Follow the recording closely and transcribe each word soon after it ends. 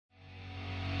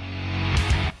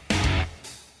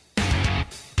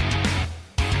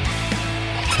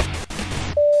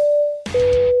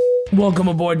Welcome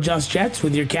aboard Just Jets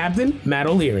with your captain, Matt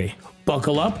O'Leary.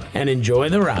 Buckle up and enjoy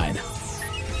the ride.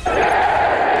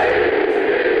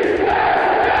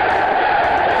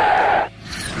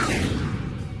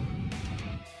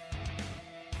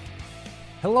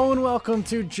 Hello and welcome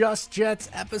to Just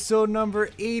Jets, episode number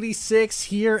 86,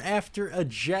 here after a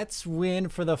Jets win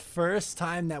for the first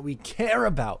time that we care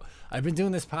about. I've been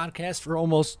doing this podcast for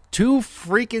almost 2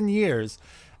 freaking years,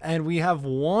 and we have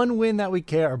one win that we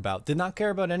care about. Did not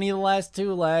care about any of the last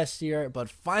 2 last year, but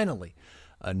finally,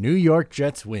 a New York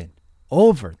Jets win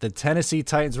over the Tennessee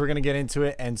Titans. We're going to get into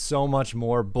it and so much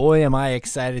more. Boy, am I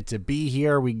excited to be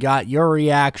here. We got your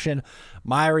reaction,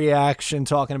 my reaction,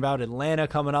 talking about Atlanta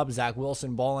coming up, Zach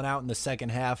Wilson balling out in the second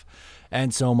half,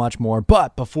 and so much more.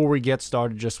 But before we get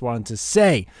started, just wanted to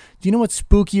say, do you know what's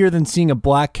spookier than seeing a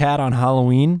black cat on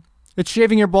Halloween? It's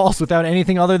shaving your balls without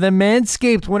anything other than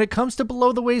Manscaped. When it comes to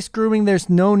below-the-waist grooming, there's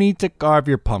no need to carve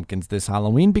your pumpkins this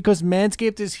Halloween because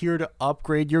Manscaped is here to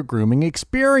upgrade your grooming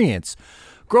experience.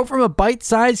 Grow from a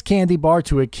bite-sized candy bar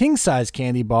to a king-size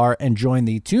candy bar and join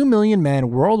the 2 million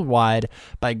men worldwide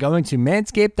by going to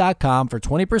manscaped.com for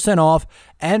 20% off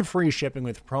and free shipping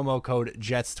with promo code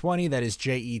JETS20. That is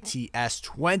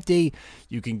JETS20.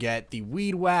 You can get the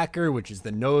Weed Whacker, which is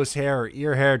the nose hair or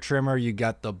ear hair trimmer. You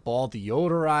got the ball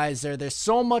deodorizer. There's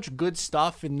so much good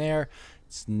stuff in there.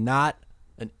 It's not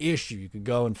an issue. You could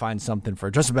go and find something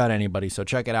for just about anybody. So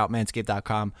check it out,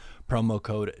 manscaped.com, promo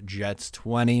code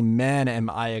JETS20. Man, am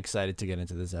I excited to get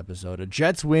into this episode. A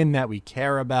Jets win that we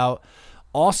care about.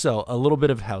 Also, a little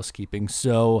bit of housekeeping.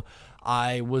 So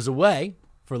I was away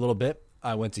for a little bit.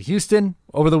 I went to Houston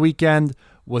over the weekend,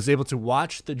 was able to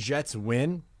watch the Jets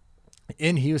win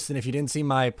in Houston. If you didn't see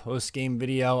my post-game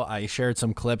video, I shared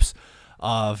some clips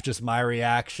of just my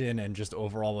reaction and just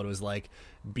overall what it was like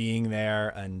being there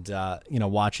and,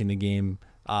 watching the game.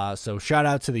 So shout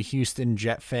out to the Houston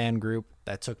Jet fan group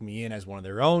that took me in as one of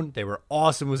their own. They were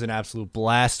awesome. It was an absolute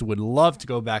blast. Would love to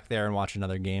go back there and watch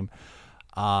another game.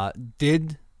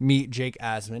 Did meet Jake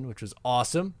Asman, which was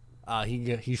awesome.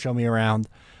 He showed me around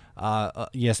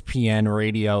ESPN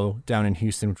radio down in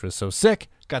Houston, which was so sick.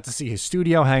 Got to see his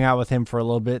studio, hang out with him for a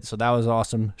little bit. So that was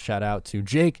awesome. Shout out to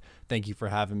Jake. Thank you for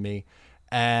having me.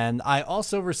 And I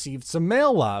also received some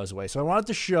mail while I was away. So I wanted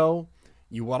to show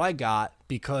you what I got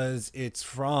because it's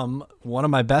from one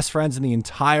of my best friends in the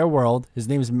entire world. His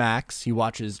name is Max. He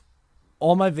watches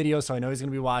all my videos, so I know he's going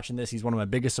to be watching this. He's one of my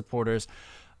biggest supporters.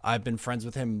 I've been friends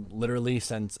with him literally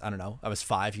since, I was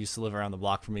 5. He used to live around the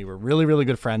block from me. We're really, really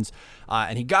good friends.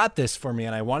 And he got this for me,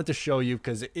 and I wanted to show you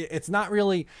because it's not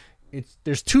really...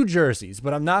 There's 2 jerseys,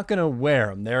 but I'm not going to wear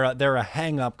them. They're a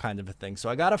hang-up kind of a thing. So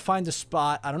I got to find a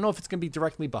spot. I don't know if it's going to be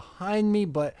directly behind me,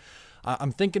 but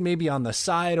I'm thinking maybe on the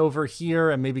side over here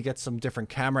and maybe get some different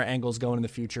camera angles going in the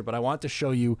future. But I want to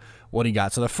show you what he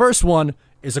got. So the first one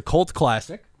is a cult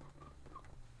classic.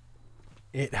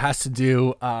 It has to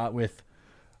do with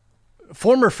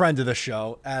former friend of the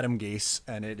show, Adam Gase,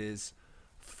 and it is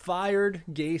Fired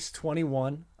Gase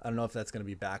 21. I don't know if that's going to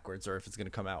be backwards or if it's going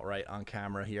to come out right on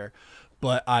camera here,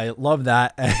 but I love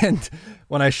that. And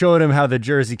when I showed him how the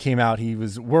jersey came out, he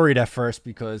was worried at first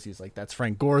because he's like, that's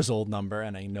Frank Gore's old number.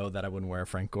 And I know that I wouldn't wear a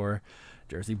Frank Gore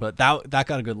jersey, but that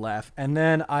got a good laugh. And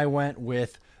then I went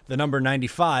with the number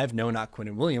 95. No, not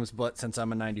Quinnen Williams, but since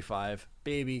I'm a 95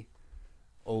 baby,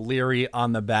 O'Leary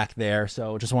on the back there.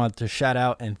 So just wanted to shout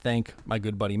out and thank my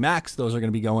good buddy Max. Those are going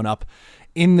to be going up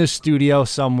in the studio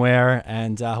somewhere,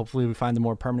 and hopefully we find a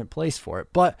more permanent place for it.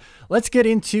 But let's get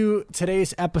into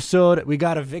today's episode. We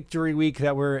got a victory week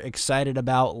that we're excited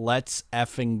about. Let's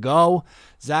effing go.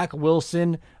 Zach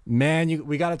Wilson, man,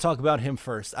 we got to talk about him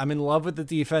first. I'm in love with the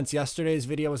defense. Yesterday's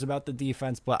video was about the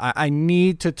defense, but I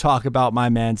need to talk about my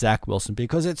man, Zach Wilson,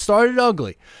 because it started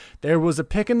ugly. There was a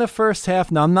pick in the first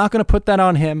half. Now, I'm not going to put that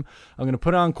on him. I'm going to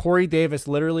put it on Corey Davis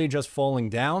literally just falling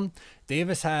down.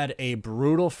 Davis had a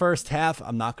brutal first half.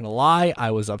 I'm not going to lie.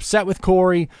 I was upset with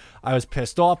Corey. I was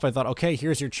pissed off. I thought, okay,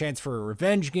 here's your chance for a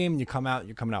revenge game. You're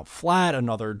coming out flat,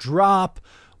 another drop.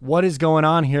 What is going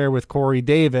on here with Corey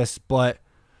Davis? But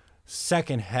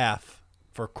second half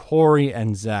for Corey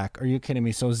and Zach. Are you kidding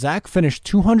me? So Zach finished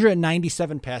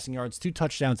 297 passing yards, 2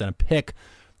 touchdowns, and a pick.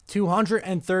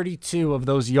 232 of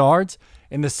those yards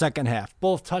in the second half.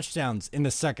 Both touchdowns in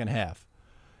the second half.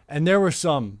 And there were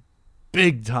some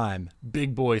big-time,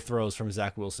 big boy throws from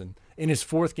Zach Wilson in his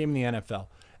 4th game in the NFL.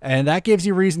 And that gives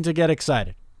you reason to get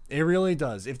excited. It really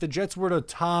does. If the Jets were to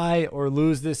tie or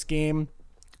lose this game,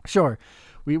 sure,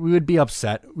 we would be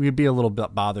upset. We would be a little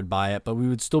bit bothered by it, but we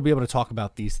would still be able to talk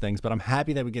about these things. But I'm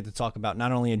happy that we get to talk about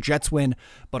not only a Jets win,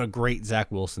 but a great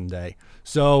Zach Wilson day.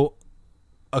 So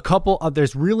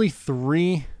there's really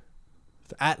three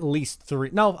at least 3.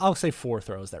 No, I'll say 4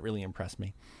 throws that really impressed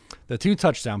me. The 2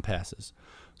 touchdown passes.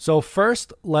 So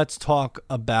first, let's talk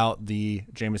about the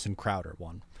Jamison Crowder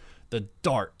one. The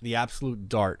dart, the absolute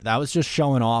dart. That was just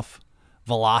showing off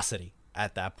velocity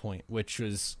at that point, which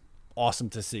was awesome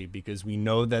to see because we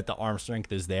know that the arm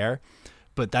strength is there.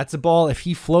 But that's a ball, if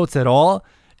he floats at all,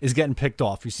 is getting picked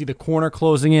off. You see the corner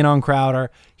closing in on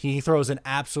Crowder. He throws an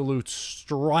absolute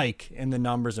strike in the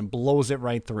numbers and blows it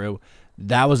right through.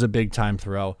 That was a big-time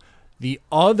throw. The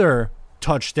other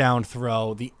touchdown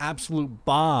throw, the absolute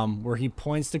bomb where he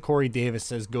points to Corey Davis,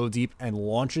 says go deep, and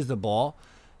launches the ball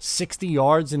 60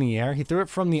 yards in the air. He threw it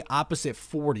from the opposite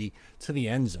 40 to the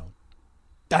end zone.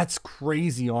 That's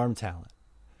crazy arm talent.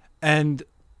 And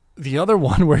the other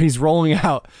one where he's rolling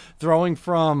out, throwing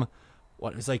from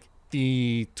what is like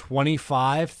the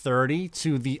 25, 30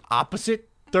 to the opposite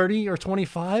 30 or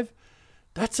 25,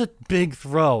 that's a big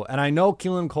throw. And I know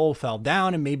Keelan Cole fell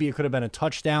down and maybe it could have been a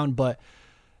touchdown, but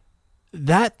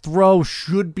that throw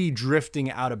should be drifting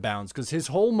out of bounds because his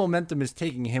whole momentum is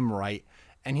taking him right,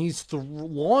 and he's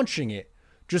launching it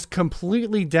just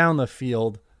completely down the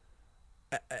field.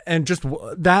 And just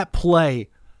that play,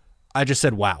 I just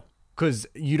said, wow, because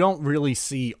you don't really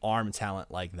see arm talent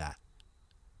like that.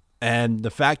 And the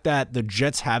fact that the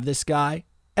Jets have this guy,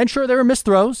 and sure, there were missed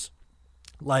throws,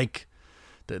 like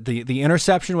the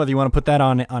interception, whether you want to put that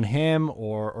on him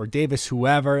or Davis,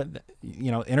 whoever,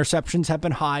 interceptions have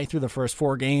been high through the first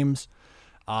 4 games.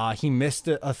 He missed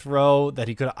a throw that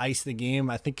he could have iced the game.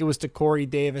 I think it was to Corey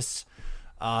Davis,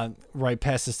 right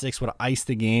past the sticks, would have iced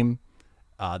the game.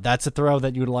 That's a throw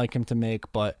that you would like him to make.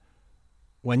 But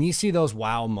when you see those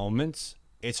wow moments,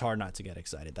 it's hard not to get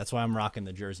excited. That's why I'm rocking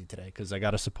the jersey today, because I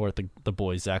got to support the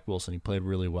boy, Zach Wilson. He played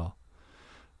really well.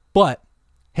 But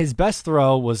his best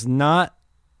throw was not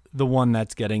the one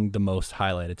that's getting the most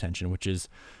highlight attention, which is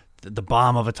the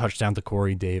bomb of a touchdown to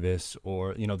Corey Davis,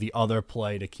 or the other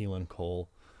play to Keelan Cole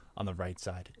on the right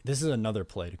side. This is another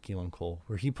play to Keelan Cole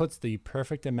where he puts the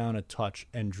perfect amount of touch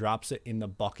and drops it in the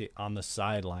bucket on the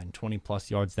sideline,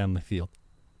 20-plus yards down the field.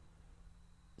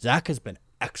 Zach has been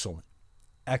excellent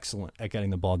at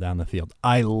getting the ball down the field.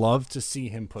 I love to see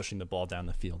him pushing the ball down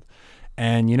the field.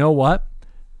 And you know what?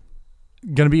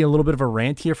 Going to be a little bit of a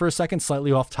rant here for a second,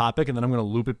 slightly off topic, and then I'm going to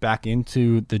loop it back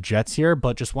into the Jets here,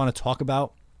 but just want to talk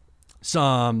about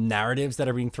some narratives that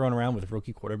are being thrown around with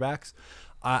rookie quarterbacks.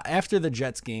 After the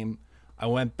Jets game, I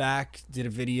went back, did a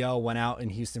video, went out in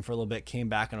Houston for a little bit, came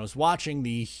back, and I was watching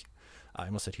I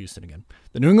almost said Houston again,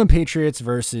 the New England Patriots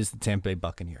versus the Tampa Bay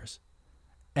Buccaneers.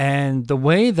 And the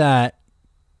way that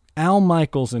Al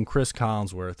Michaels and Chris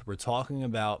Collinsworth were talking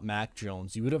about Mac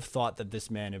Jones, you would have thought that this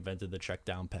man invented the check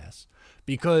down pass,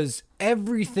 because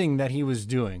everything that he was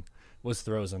doing was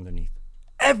throws underneath.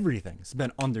 Everything has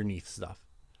been underneath stuff.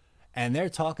 And they're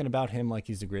talking about him like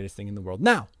he's the greatest thing in the world.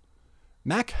 Now,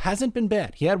 Mac hasn't been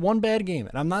bad. He had one bad game,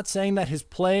 and I'm not saying that his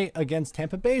play against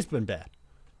Tampa Bay has been bad.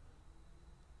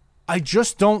 I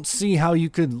just don't see how you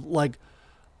could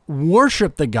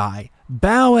worship the guy,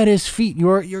 bow at his feet.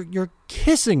 You're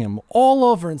kissing him all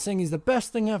over and saying he's the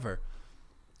best thing ever.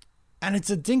 And it's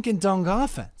a dink and dunk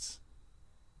offense.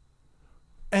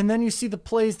 And then you see the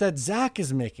plays that Zach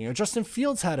is making, or Justin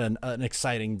Fields had an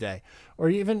exciting day, or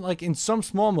even in some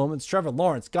small moments, Trevor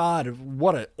Lawrence. God,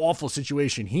 what an awful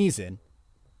situation he's in.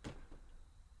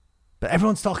 But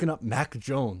everyone's talking up Mac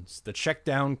Jones, the check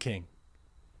down king.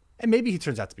 And maybe he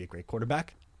turns out to be a great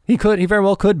quarterback. He very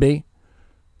well could be.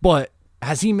 But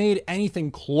has he made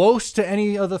anything close to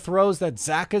any of the throws that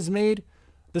Zach has made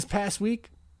this past week?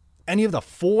 Any of the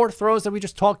 4 throws that we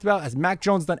just talked about? Has Mac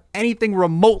Jones done anything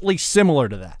remotely similar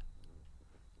to that?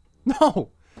 No.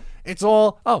 It's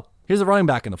all, here's a running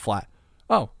back in the flat.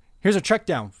 Oh, here's a check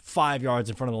down 5 yards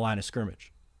in front of the line of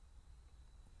scrimmage.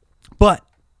 But,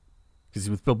 because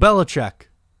he's with Bill Belichick,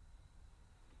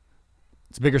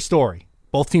 it's a bigger story.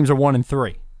 Both teams are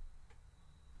 1-3.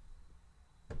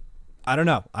 I don't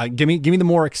know. Give me the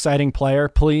more exciting player,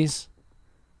 please.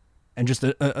 And just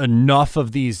enough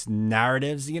of these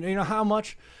narratives. You know how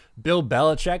much Bill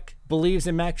Belichick believes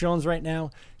in Mac Jones right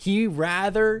now? He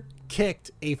rather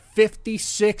kicked a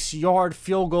 56-yard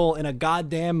field goal in a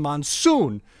goddamn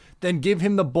monsoon than give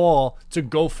him the ball to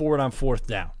go for it on 4th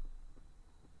down.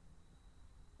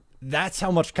 That's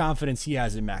how much confidence he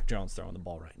has in Mac Jones throwing the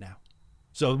ball right now.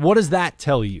 So what does that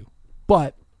tell you?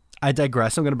 But I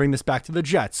digress. I'm going to bring this back to the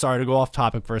Jets. Sorry to go off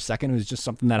topic for a second. It was just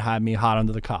something that had me hot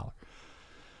under the collar.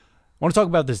 I want to talk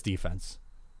about this defense.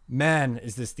 Man,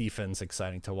 is this defense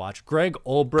exciting to watch. Greg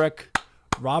Olbrich,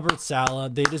 Robert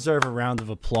Saleh, they deserve a round of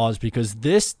applause because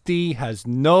this D has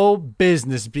no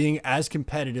business being as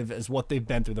competitive as what they've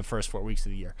been through the first 4 weeks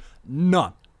of the year.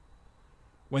 None.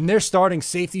 when they're starting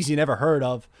safeties you never heard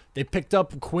of. They picked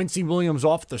up Quincy Williams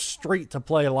off the street to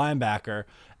play linebacker,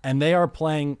 and they are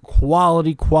playing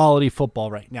quality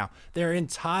football right now. Their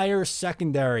entire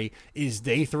secondary is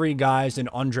day 3 guys and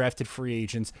undrafted free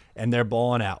agents, and they're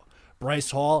balling out.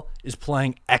 Bryce Hall is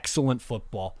playing excellent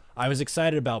football. I was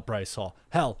excited about Bryce Hall.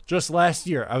 Hell, just last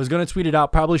year, I was going to tweet it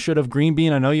out. Probably should have. Green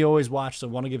Bean, I know you always watch, so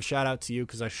I want to give a shout out to you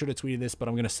because I should have tweeted this, but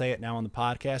I'm going to say it now on the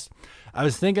podcast. I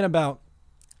was thinking about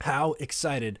how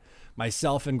excited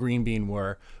myself and Green Bean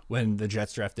were when the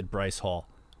Jets drafted Bryce Hall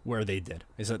where they did.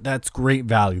 He said, that's great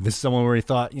value. This is someone where he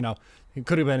thought, he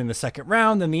could have been in the 2nd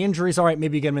round, and the injuries, all right,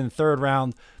 maybe you get him in the 3rd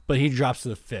round, but he drops to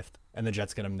the 5th, and the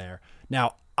Jets get him there.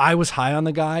 Now, I was high on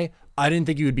the guy. I didn't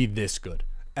think he would be this good.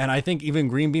 And I think even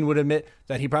Green Bean would admit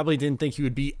that he probably didn't think he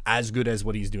would be as good as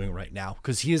what he's doing right now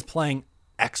because he is playing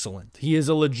excellent. He is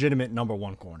a legitimate number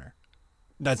 1 corner.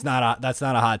 That's not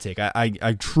a hot take.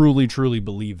 I truly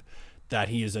believe that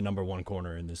he is a number 1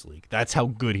 corner in this league. That's how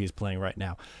good he is playing right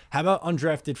now. How about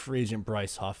undrafted free agent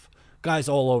Bryce Huff? Guys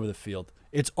all over the field.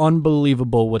 It's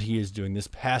unbelievable what he is doing, this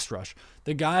pass rush.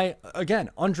 The guy, again,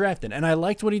 undrafted. And I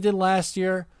liked what he did last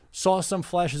year. Saw some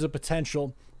flashes of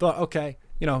potential. Thought, okay,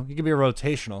 he could be a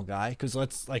rotational guy because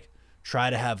let's try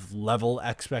to have level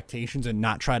expectations and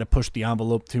not try to push the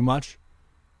envelope too much.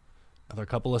 Another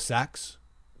couple of sacks.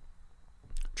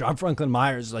 John Franklin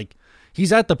Myers,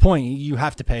 he's at the point you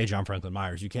have to pay John Franklin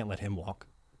Myers. You can't let him walk.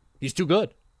 He's too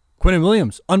good. Quinnen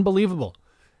Williams, unbelievable.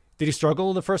 Did he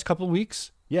struggle the first couple of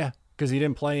weeks? Yeah, because he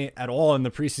didn't play at all in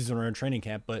the preseason or in training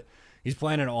camp, but he's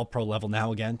playing at all-pro level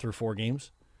now again through 4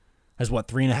 games. Has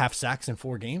 3.5 sacks in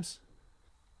 4 games?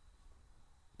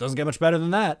 Doesn't get much better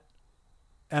than that.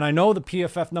 And I know the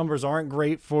PFF numbers aren't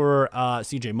great for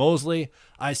CJ Mosley.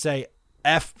 I say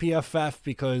F PFF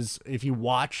because if you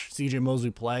watch CJ Mosley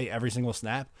play every single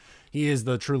snap, he is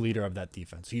the true leader of that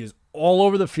defense. He is all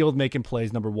over the field making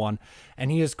plays, number 1. And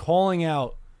he is calling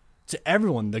out to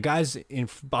everyone, the guys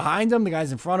behind him, the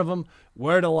guys in front of him,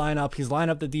 where to line up. He's lining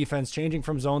up the defense, changing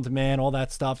from zone to man, all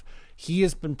that stuff. He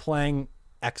has been playing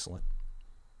excellent.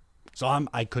 So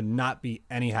I could not be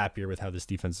any happier with how this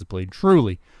defense has played.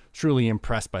 Truly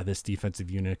impressed by this defensive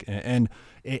unit. And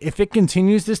if it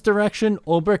continues this direction,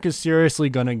 Ulbrich is seriously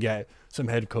going to get some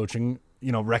head coaching,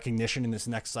 recognition in this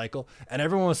next cycle. And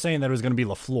everyone was saying that it was going to be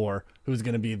LaFleur, who's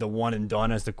going to be the one and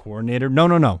done as the coordinator.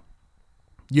 No.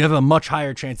 You have a much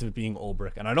higher chance of it being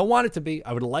Ulbrich. And I don't want it to be.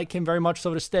 I would like him very much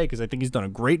so to stay because I think he's done a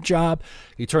great job.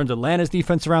 He turned Atlanta's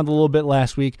defense around a little bit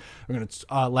last year. We're going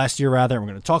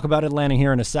to talk about Atlanta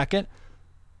here in a second,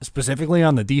 specifically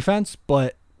on the defense.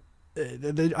 But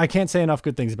I can't say enough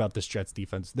good things about this Jets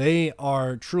defense. They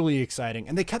are truly exciting.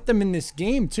 And they kept them in this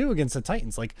game, too, against the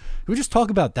Titans. Can we just talk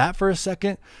about that for a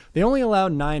second? They only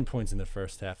allowed 9 points in the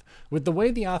first half. With the way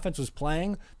the offense was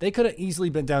playing, they could have easily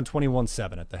been down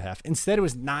 21-7 at the half. Instead, it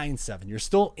was 9-7. You're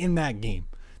still in that game.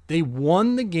 They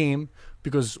won the game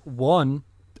because, one,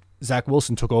 Zach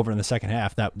Wilson took over in the second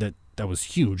half. That was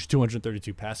huge.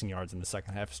 232 passing yards in the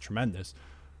second half is tremendous.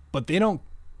 But they don't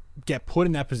get put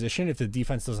in that position if the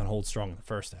defense doesn't hold strong in the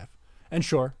first half. And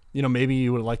sure, maybe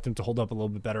you would have liked them to hold up a little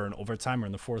bit better in overtime or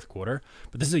in the fourth quarter,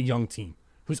 but this is a young team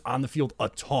who's on the field a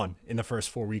ton in the first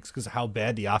 4 weeks because of how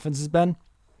bad the offense has been,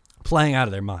 playing out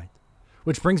of their mind.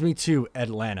 Which brings me to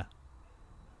Atlanta.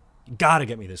 You got to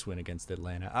get me this win against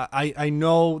Atlanta. I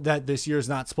know that this year is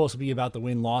not supposed to be about the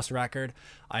win-loss record.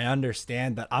 I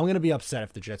understand, but I'm going to be upset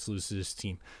if the Jets lose to this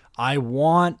team. I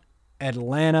want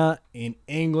Atlanta in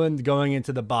England going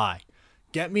into the bye.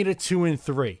 Get me to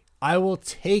 2-3. I will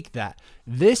take that.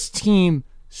 This team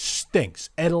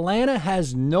stinks. Atlanta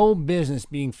has no business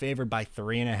being favored by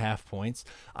 3.5 points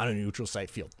on a neutral site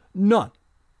field. None.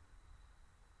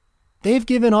 They've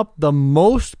given up the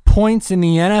most points in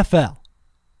the NFL,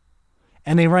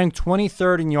 and they rank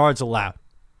 23rd in yards allowed.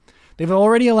 They've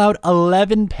already allowed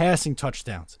 11 passing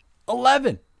touchdowns.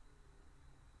 11.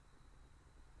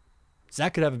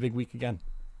 Zach could have a big week again.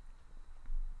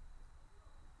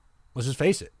 Let's just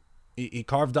face it. He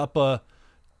carved up a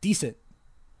decent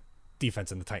defense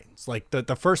in the Titans.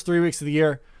 The first 3 weeks of the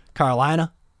year,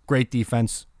 Carolina, great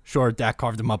defense. Sure, Dak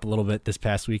carved them up a little bit this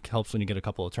past week. Helps when you get a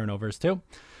couple of turnovers too.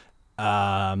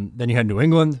 Then you had New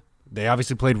England. They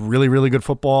obviously played really good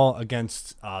football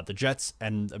against the Jets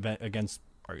and against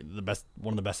one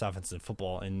of the best offensive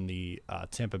football in the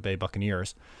Tampa Bay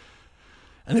Buccaneers.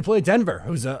 And they played Denver,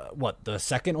 who's the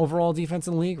second overall defense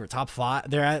in the league or top 5.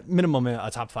 They're at minimum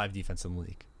a top 5 defense in the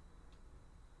league.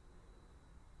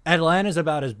 Atlanta's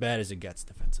about as bad as it gets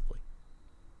defensively.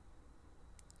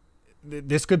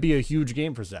 This could be a huge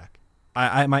game for Zach.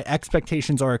 My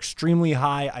expectations are extremely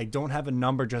high. I don't have a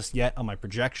number just yet on my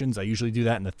projections. I usually do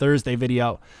that in the Thursday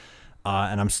video.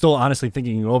 And I'm still honestly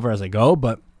thinking it over as I go,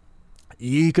 but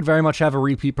you could very much have a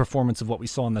repeat performance of what we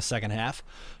saw in the second half,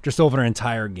 just over an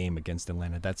entire game against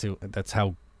Atlanta. That's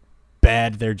how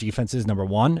bad their defense is, number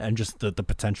one, and just the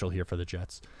potential here for the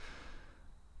Jets.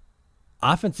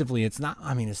 Offensively, it's not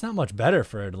much better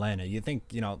for Atlanta. You think,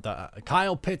 the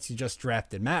Kyle Pitts you just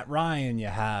drafted, Matt Ryan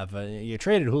you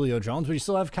traded Julio Jones, but you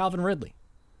still have Calvin Ridley.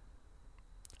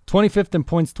 25th in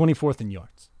points, 24th in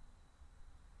yards.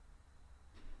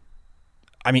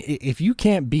 I mean, if you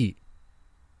can't beat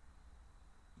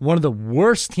one of the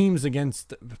worst teams against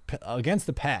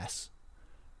the pass,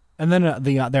 and then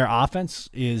their offense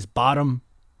is bottom,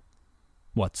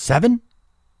 7,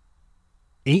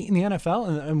 8 in the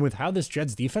NFL, and with how this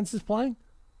Jets defense is playing,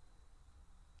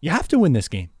 you have to win this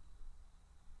game.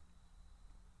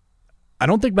 I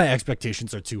don't think my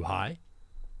expectations are too high.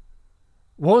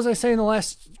 What was I saying the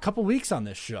last couple weeks on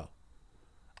this show?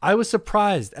 I was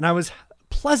surprised, and I was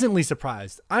pleasantly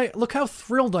surprised. Look how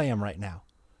thrilled I am right now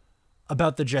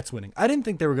about the Jets winning. I didn't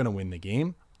think they were going to win the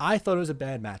game. I thought it was a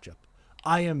bad matchup.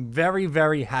 I am very,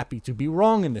 very happy to be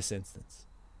wrong in this instance.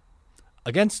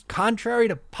 Contrary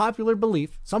to popular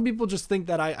belief, some people just think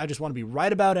that I just want to be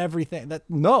right about everything.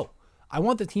 No, I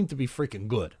want the team to be freaking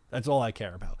good. That's all I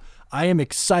care about. I am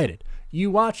excited. You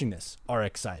watching this are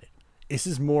excited. This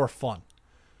is more fun.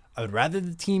 I would rather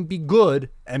the team be good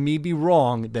and me be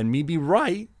wrong than me be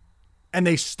right and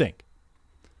they stink.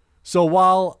 So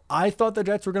while I thought the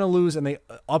Jets were going to lose and they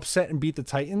upset and beat the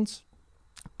Titans,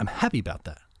 I'm happy about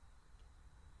that.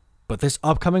 But this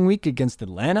upcoming week against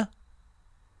Atlanta,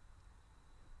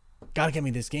 got to get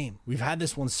me this game. We've had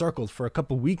this one circled for a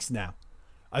couple weeks now.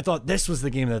 I thought this was the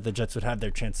game that the Jets would have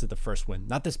their chance at the first win.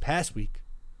 Not this past week.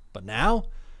 But now,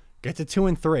 get to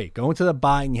 2-3. Go into the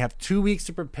bye, and you have 2 weeks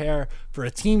to prepare for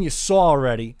a team you saw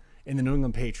already in the New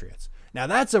England Patriots. Now,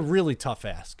 that's a really tough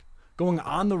ask. Going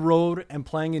on the road and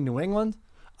playing in New England,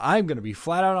 I'm going to be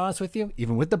flat out honest with you,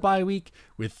 even with the bye week,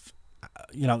 with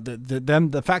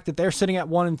the fact that they're sitting at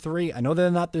 1-3. I know they're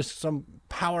not this some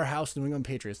powerhouse New England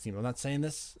Patriots team. I'm not saying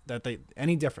this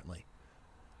any differently.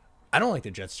 I don't like the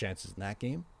Jets' chances in that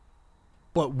game.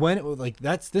 But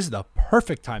this is the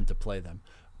perfect time to play them.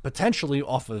 Potentially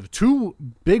off of 2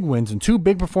 big wins and 2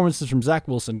 big performances from Zach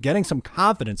Wilson, getting some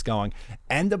confidence going,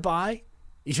 and a bye.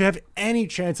 If you have any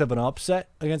chance of an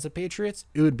upset against the Patriots,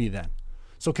 it would be then.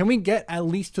 So can we get at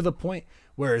least to the point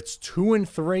where it's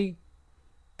 2-3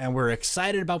 and we're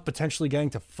excited about potentially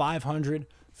getting to 500,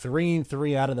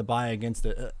 3-3 out of the bye against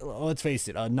let's face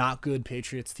it, a not good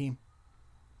Patriots team?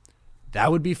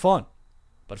 That would be fun.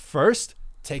 But first,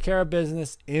 take care of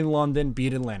business in London,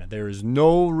 beat Atlanta. There is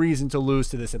no reason to lose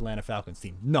to this Atlanta Falcons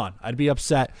team. None. I'd be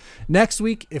upset. Next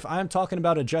week, if I'm talking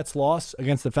about a Jets loss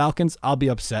against the Falcons, I'll be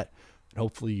upset. And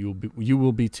hopefully you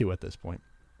will be too at this point.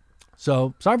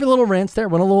 So sorry for the little rants there.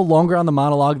 Went a little longer on the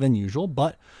monologue than usual,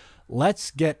 but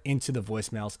let's get into the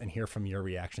voicemails and hear from your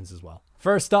reactions as well.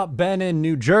 First up, Ben in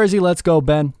New Jersey. Let's go,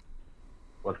 Ben.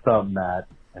 What's up, Matt?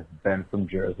 It's Ben from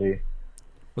Jersey.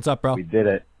 What's up, bro? We did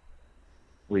it.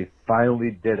 We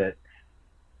finally did it.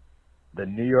 The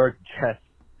New York Jets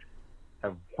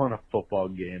have won a football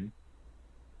game.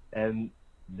 And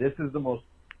this is the most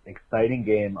exciting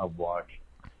game I've watched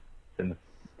since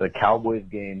the Cowboys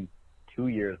game 2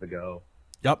 years ago.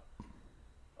 Yep.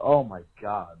 Oh, my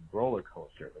God. Roller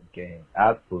coaster of a game.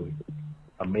 Absolutely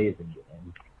amazing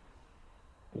game.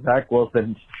 Zach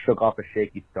Wilson shook off a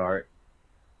shaky start.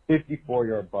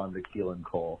 54-yard bunt to Keelan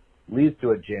Cole. Leads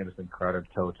to a Jamison Carter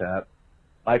toe tap.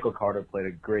 Michael Carter played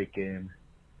a great game.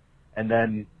 And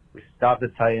then we stopped the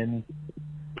Titans.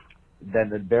 Then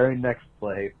the very next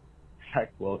play,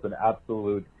 Zach Wilson,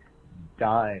 absolute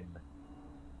dime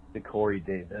to Corey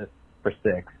Davis for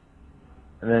 6.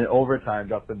 And then overtime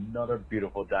drops another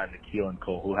beautiful dime to Keelan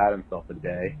Cole, who had himself a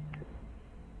day.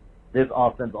 This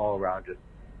offense all around just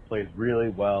plays really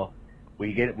well.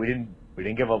 We didn't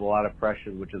give up a lot of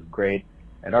pressure, which is great.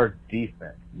 And our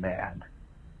defense, man,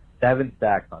 7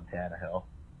 sacks on Tannehill.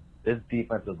 This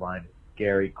defensive line is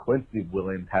scary. Quincy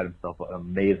Williams had himself an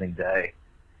amazing day.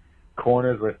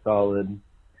 Corners were solid.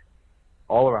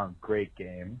 All around great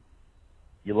game.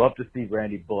 You love to see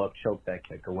Randy Bullock choke that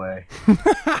kick away.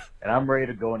 And I'm ready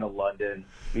to go into London,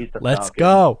 beat the Falcons. Let's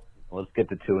go. Let's get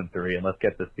to 2-3, and let's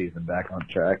get this season back on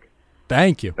track.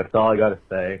 Thank you. That's all I got to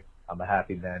say. I'm a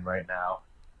happy man right now.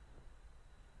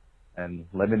 And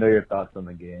let me know your thoughts on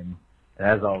the game. And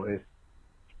as always,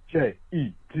 Jets,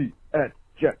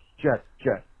 Jets,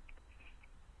 Jets.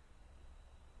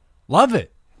 Love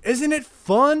it. Isn't it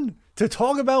fun? to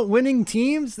talk about winning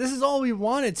teams. This is all we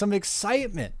wanted, some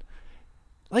excitement.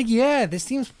 Like, yeah, this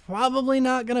team's probably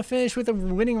not going to finish with a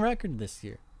winning record this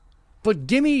year. But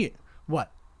give me,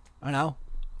 what, I don't know,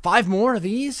 5 more of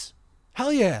these?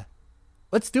 Hell yeah.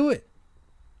 Let's do it.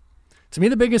 To me,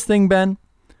 the biggest thing, Ben,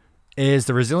 is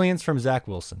the resilience from Zach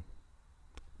Wilson.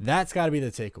 That's got to be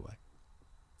the takeaway.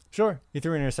 Sure, he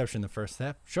threw an interception in the first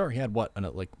half. Sure, he had,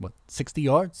 60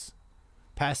 yards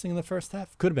passing in the first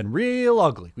half? Could have been real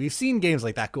ugly. We've seen games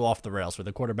like that go off the rails where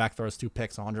the quarterback throws 2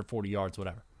 picks, 140 yards,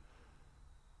 whatever.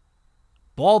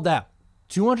 Balled out.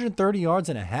 230 yards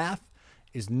and a half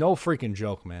is no freaking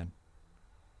joke, man.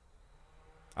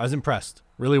 I was impressed.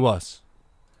 Really was.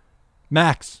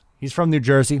 Max, he's from New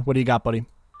Jersey. What do you got, buddy?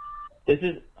 This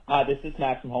is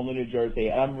Max from Homeland, New Jersey,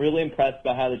 and I'm really impressed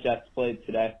by how the Jets played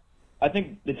today. I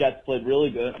think the Jets played really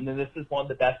good, and then this is one of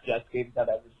the best Jets games I've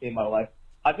ever seen in my life.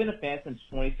 I've been a fan since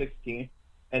 2016,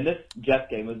 and this Jets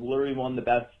game was literally one of the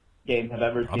best games I've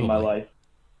ever seen in my life.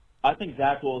 I think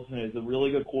Zach Wilson is a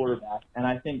really good quarterback, and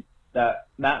I think that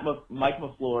Mike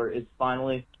LaFleur is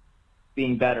finally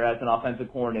being better as an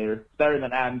offensive coordinator. It's better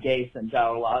than Adam Gase and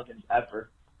Tyler Loggains ever.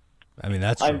 I mean,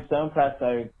 that's true. I'm so impressed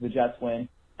by the Jets win,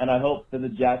 and I hope that the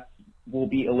Jets will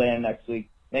beat Atlanta next week.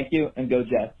 Thank you, and go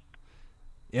Jets.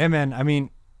 Yeah, man. I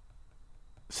mean,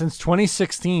 since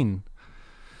 2016,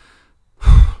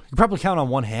 you can probably count on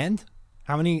one hand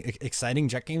how many exciting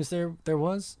Jet games there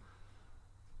was.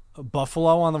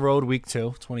 Buffalo on the road week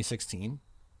 2, 2016.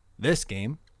 This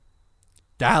game.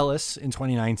 Dallas in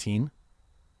 2019.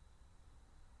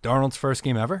 Darnold's first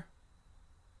game ever.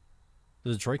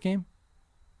 The Detroit game.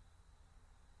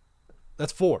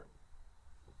 That's 4.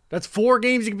 That's 4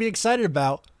 games you can be excited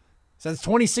about since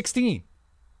 2016.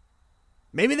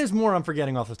 Maybe there's more I'm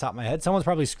forgetting off the top of my head. Someone's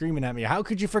probably screaming at me, how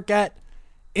could you forget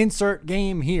insert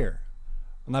game here?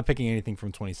 I'm not picking anything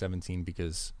from 2017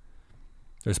 because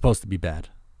they're supposed to be bad.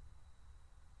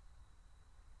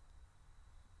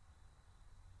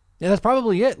 Yeah, that's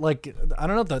probably it. Like, I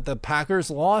don't know, the Packers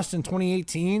lost in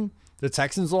 2018. The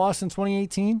Texans lost in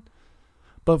 2018.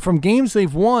 But from games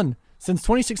they've won since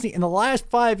 2016, in the last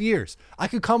 5 years, I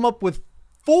could come up with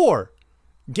 4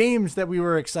 games that we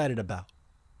were excited about.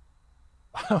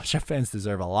 Jet fans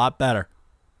deserve a lot better.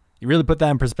 You really put that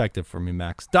in perspective for me,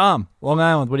 Max. Dom, Long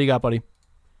Island, what do you got, buddy?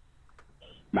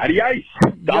 Matty Ice,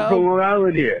 Dom from Long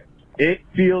Island here. It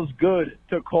feels good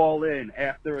to call in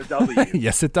after a W.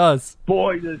 Yes, it does.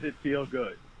 Boy, does it feel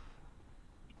good.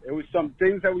 There was some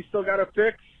things that we still got to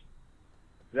fix.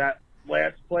 That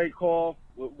last play call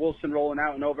with Wilson rolling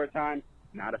out in overtime,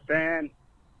 not a fan.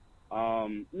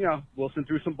 Wilson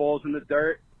threw some balls in the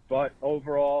dirt, but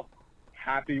overall,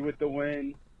 happy with the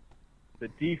win. The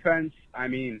defense, I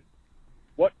mean,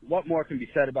 what more can be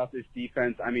said about this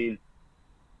defense? I mean,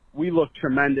 we look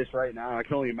tremendous right now. I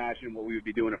can only imagine what we would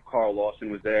be doing if Carl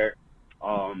Lawson was there.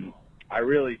 I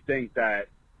really think that,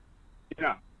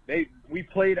 we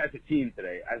played as a team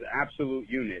today, as an absolute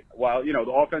unit. While,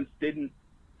 the offense didn't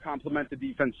complement the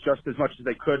defense just as much as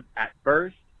they could at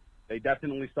first, they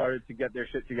definitely started to get their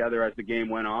shit together as the game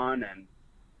went on. And,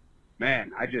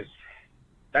 man,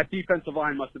 that defensive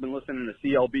line must have been listening to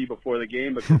CLB before the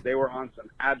game because they were on some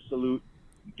absolute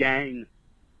gang,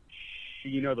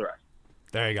 the rest.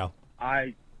 There you go.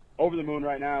 I over the moon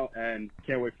right now and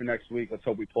can't wait for next week. Let's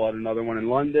hope we pull out another one in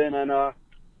London. And,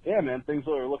 man, things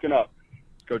are looking up.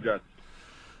 Let's go Jets.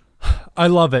 I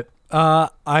love it. I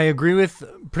agree with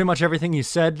pretty much everything you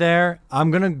said there.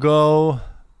 I'm going to go,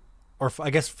 or I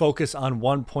guess focus on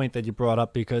one point that you brought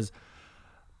up because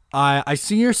I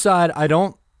see your side. I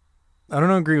don't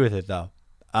agree with it, though.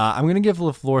 I'm going to give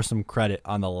LaFleur some credit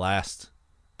on the last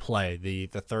play, the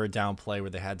third down play where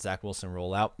they had Zach Wilson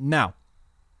roll out. Now,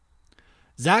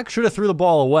 Zach should have threw the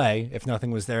ball away if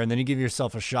nothing was there, and then you give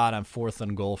yourself a shot on 4th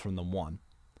and goal from the 1.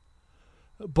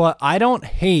 But I don't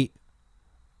hate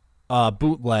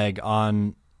bootleg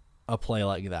on a play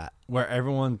like that where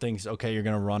everyone thinks, okay, you're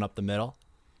going to run up the middle.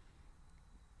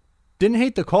 Didn't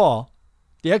hate the call.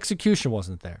 The execution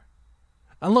wasn't there.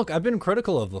 And look, I've been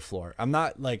critical of LaFleur. I'm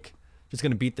not just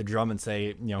going to beat the drum and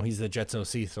say, he's the Jets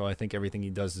OC, so I think everything he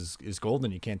does is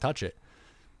golden. You can't touch it.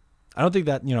 I don't think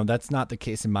that, that's not the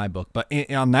case in my book. But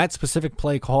on that specific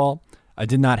play call, I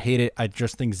did not hate it. I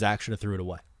just think Zach should have threw it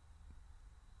away.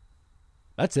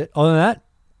 That's it. Other than that,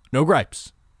 no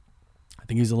gripes. I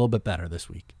think he's a little bit better this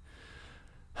week.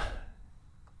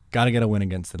 Got to get a win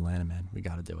against Atlanta, man. We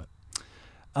got to do it.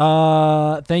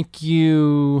 Thank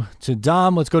you to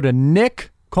Dom. Let's go to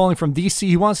Nick calling from DC.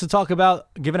 He wants to talk about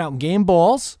giving out game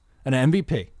balls and an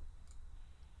MVP.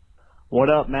 What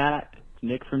up, Matt?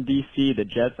 Nick from DC. The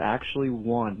Jets actually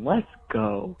won. Let's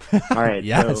go. All right.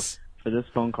 Yes. So for this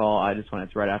phone call, I just want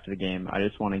it's right after the game. I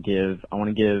want to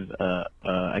give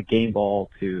a game ball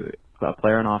to a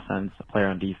player on offense, a player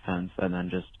on defense, and then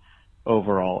just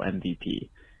overall MVP,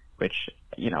 which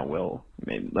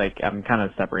I'm kind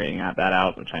of separating that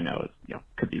out, which I know is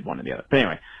could be one or the other. But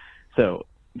anyway, so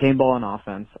game ball on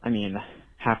offense. I mean,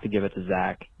 have to give it to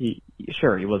Zach. He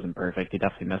wasn't perfect. He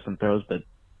definitely missed some throws, but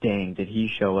dang, did he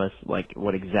show us why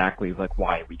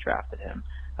we drafted him.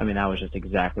 I mean, that was just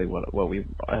exactly what we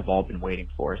have all been waiting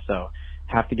for. So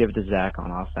have to give it to Zach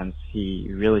on offense. He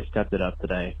really stepped it up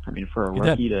today. I mean, for a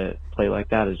rookie to play like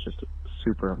that is just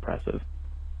super impressive.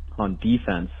 On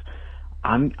defense,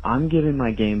 I'm giving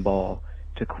my game ball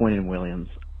to Quinnen Williams.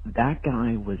 That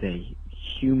guy was a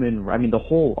human. I mean, the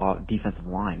whole defensive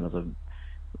line was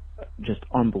just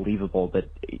unbelievable. But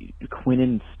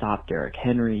Quinnen stopped Derrick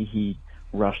Henry. He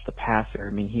rushed the passer.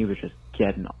 I mean, he was just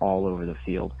getting all over the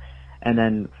field. And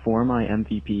then for my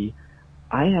MVP,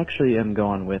 I actually am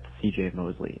going with C.J.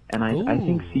 Mosley. And I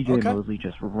think C.J. Mosley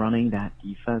just running that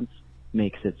defense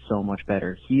makes it so much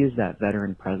better. He is that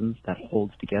veteran presence that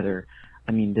holds together,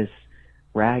 I mean, this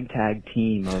ragtag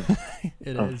team of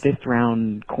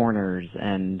fifth-round corners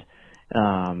and,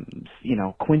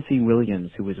 Quincy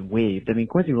Williams, who was waived. I mean,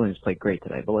 Quincy Williams played great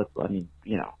today, but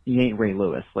he ain't Ray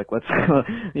Lewis.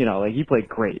 He played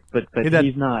great, but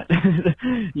he's not,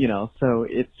 so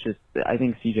it's just, I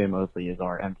think C.J. Mosley is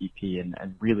our MVP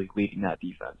and really leading that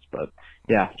defense. But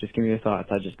yeah, just give me your thoughts.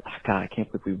 I can't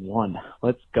believe we won.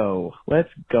 Let's go.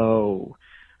 All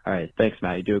right. Thanks,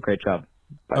 Matt. You do a great job.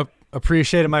 Bye.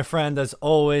 Appreciate it, my friend. As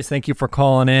always, thank you for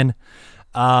calling in.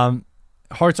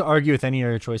 Hard to argue with any of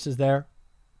your choices there.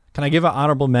 Can I give an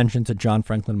honorable mention to John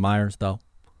Franklin Myers, though,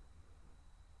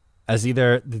 as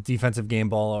either the defensive game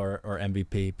ball or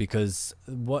MVP? Because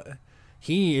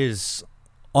he is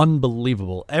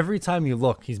unbelievable. Every time you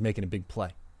look, he's making a big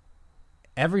play.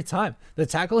 Every time. The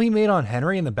tackle he made on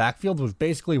Henry in the backfield was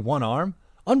basically one arm.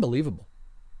 Unbelievable.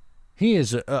 He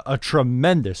is a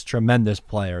tremendous, tremendous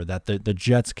player that the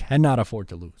Jets cannot afford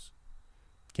to lose.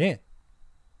 Can't.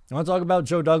 You want to talk about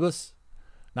Joe Douglas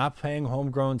not paying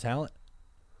homegrown talent?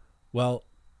 Well,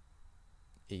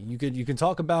 you can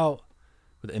talk about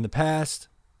in the past.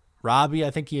 Robbie,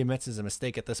 I think he admits is a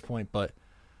mistake at this point, but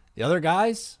the other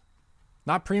guys,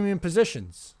 not premium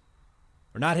positions,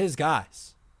 are not his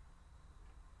guys.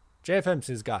 JFM's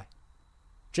his guy.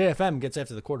 JFM gets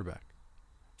after the quarterback.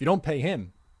 If you don't pay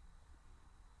him,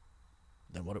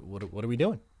 then what are we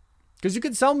doing? Because you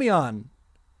could sell me on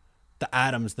the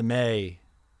Adams, the May,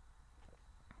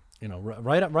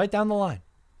 right down the line.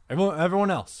 Everyone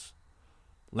else.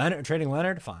 Trading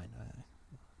Leonard, fine.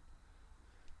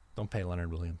 Don't pay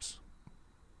Leonard Williams.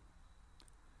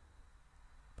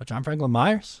 But John Franklin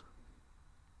Myers,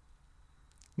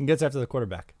 he gets after the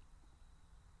quarterback.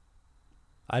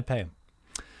 I'd pay him.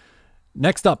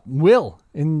 Next up, Will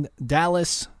in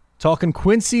Dallas talking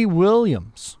Quincy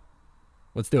Williams.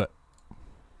 Let's do it.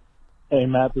 Hey,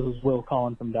 Matt, this is Will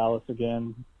calling from Dallas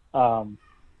again. Man,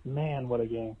 what a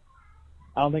game.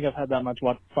 I don't think I've had that much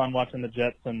fun watching the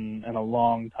Jets in a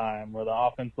long time, where the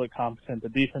offense looked competent, the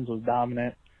defense was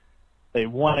dominant. They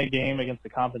won a game against a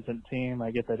competent team.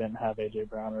 I get they didn't have A.J.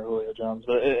 Brown or Julio Jones,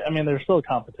 but, they're still a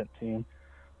competent team.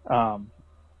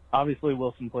 Obviously,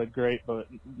 Wilson played great, but,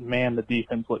 man, the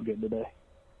defense looked good today.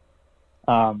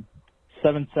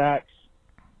 7 sacks.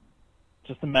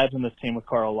 Just imagine this team with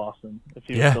Carl Lawson if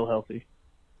he was still healthy.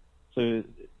 So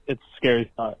it's a scary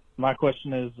thought. My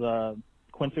question is,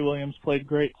 Quincy Williams played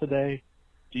great today.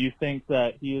 Do you think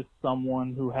that he is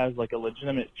someone who has a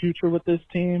legitimate future with this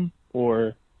team,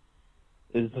 or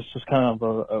is this just kind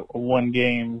of a one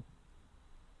game,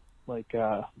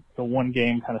 the one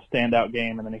game kind of standout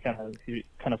game, and then he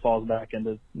kind of falls back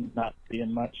into not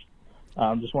being much?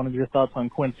 Just wanted your thoughts on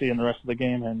Quincy and the rest of the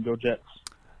game, and go Jets.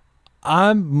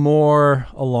 I'm more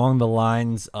along the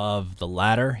lines of the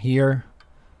latter here.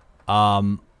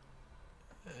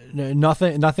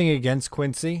 Nothing against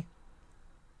Quincy.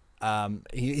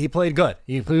 He played good.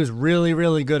 He was really,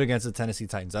 really good against the Tennessee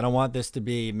Titans. I don't want this to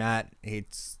be Matt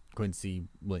hates Quincy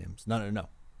Williams. No.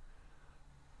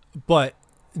 But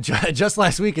just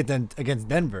last week against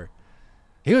Denver,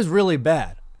 he was really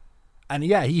bad. And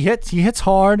yeah, he hits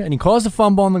hard, and he caused a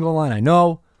fumble on the goal line. I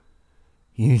know.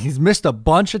 He's missed a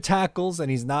bunch of tackles,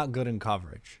 and he's not good in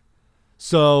coverage.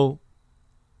 So,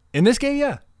 in this game,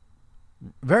 yeah,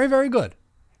 very, very good.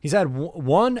 He's had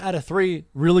 1 out of 3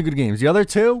 really good games. The other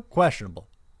 2, questionable.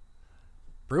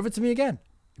 Prove it to me again.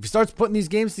 If he starts putting these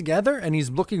games together and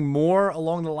he's looking more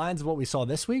along the lines of what we saw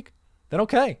this week, then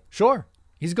okay, sure,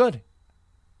 he's good.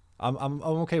 I'm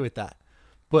okay with that.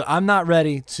 But I'm not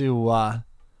ready to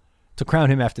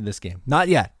crown him after this game. Not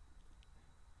yet.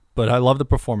 but I love the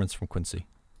performance from Quincy.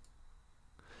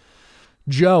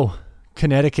 Joe,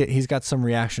 Connecticut, he's got some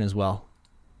reaction as well.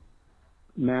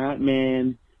 Matt,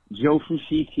 man, Joe from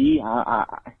CT,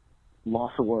 I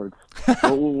lost for words.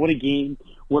 What a game.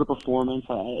 What a performance.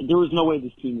 There was no way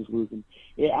this team was losing.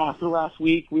 After last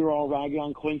week, we were all ragging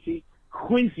on Quincy.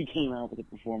 Quincy came out with a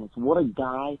performance. What a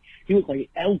guy. He looked like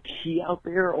LT out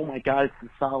there. Oh, my God, it's the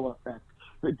Salah effect.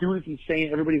 The dude is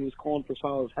insane. Everybody was calling for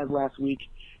Salah's head last week.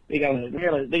 They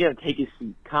gotta take his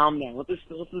seat. Calm down. Let this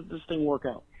thing work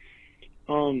out.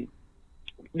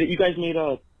 You guys made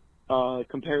a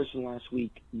comparison last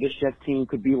week. This Jets team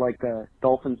could be like the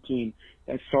Dolphins team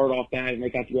that started off bad and they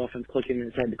got the offense clicking and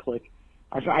it started to click.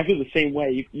 I feel the same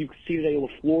way. You could see that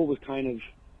LaFleur was kind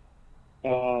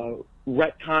of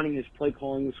retconning his play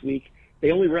calling this week.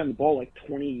 They only ran the ball like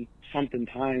 20-something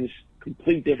times.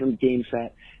 Complete different game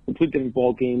set. Complete different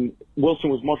ball game. Wilson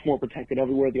was much more protected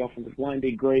everywhere. The offensive line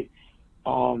did great.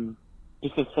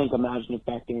 Just to think, imagine if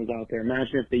Becton was out there.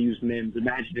 Imagine if they used Mims.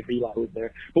 Imagine if Eli was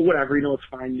there. But whatever, it's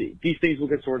fine. These things will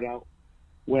get sorted out.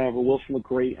 Whatever. Wilson looked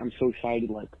great. I'm so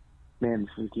excited. Man, this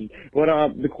is a team. But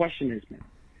the question is, man,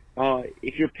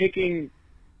 if you're picking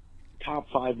top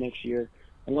 5 next year,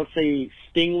 and let's say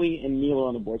Stingley and Neal are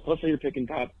on the board. So let's say you're picking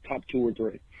top 2 or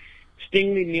 3.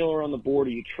 Stingley, Neal are on the board, or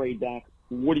you trade back.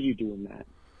 What do you do in that?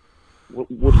 What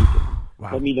do you do?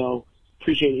 Wow. Let me know.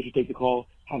 Appreciate it if you take the call.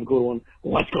 Have a good one.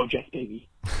 Let's go, Jets, baby.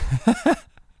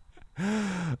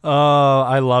 Oh,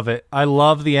 I love it. I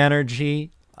love the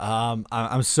energy.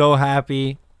 I'm so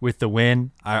happy with the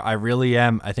win. I really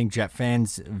am. I think Jet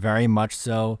fans very much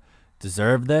so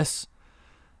deserve this.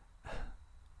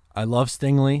 I love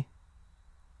Stingley.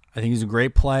 I think he's a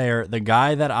great player. The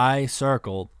guy that I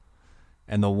circled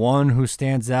and the one who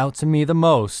stands out to me the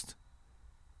most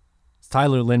is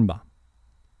Tyler Linbaugh.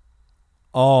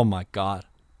 Oh, my God.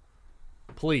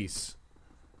 Please.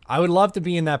 I would love to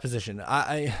be in that position.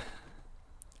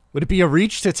 Would it be a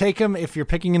reach to take him if you're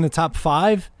picking in the top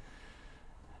 5?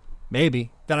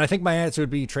 Maybe. Then I think my answer would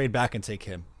be trade back and take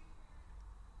him.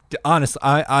 Honestly,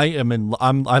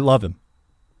 I love him.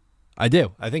 I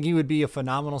do. I think he would be a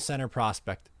phenomenal center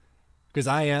prospect because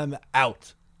I am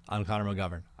out on Connor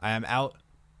McGovern. I am out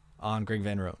on Greg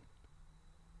Van Roten.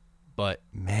 But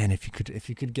man, if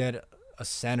you could get a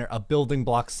center, a building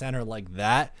block center like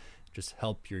that, just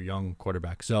help your young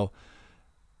quarterback. So,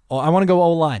 I want to go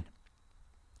O-line.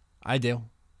 I do.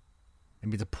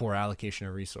 Maybe it's a poor allocation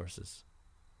of resources.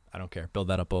 I don't care. Build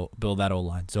that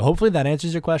O-line. So hopefully that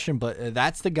answers your question. But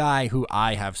that's the guy who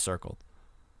I have circled.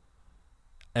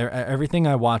 Everything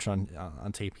I watch on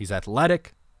tape, he's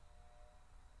athletic.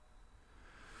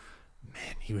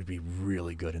 Man, he would be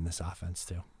really good in this offense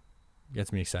too.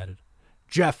 Gets me excited.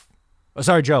 Joe.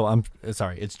 I'm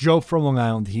sorry. It's Joe from Long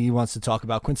Island. He wants to talk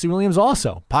about Quincy Williams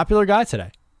also. Popular guy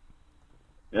today.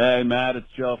 Hey, Matt, it's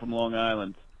Joe from Long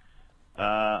Island.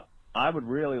 I would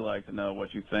really like to know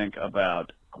what you think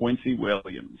about Quincy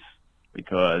Williams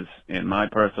because, in my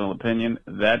personal opinion,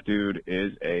 that dude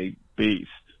is a beast.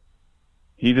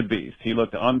 He's a beast. He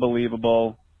looked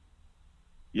unbelievable.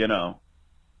 He's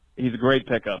a great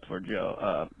pickup for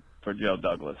Joe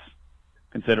Douglas,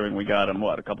 considering we got him,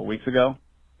 a couple weeks ago?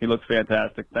 He looks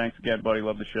fantastic. Thanks again, buddy.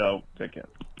 Love the show. Take care.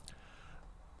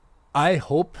 I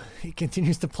hope he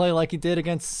continues to play like he did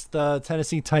against the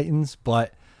Tennessee Titans,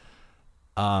 but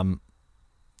can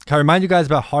I remind you guys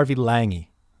about Harvey Lange?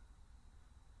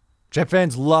 Jet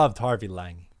fans loved Harvey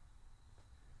Lange.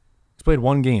 He's played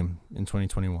 1 game in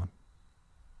 2021.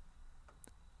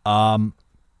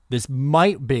 This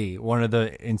might be one of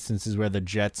the instances where the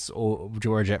Jet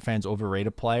fans overrate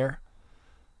a player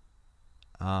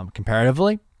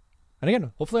comparatively. And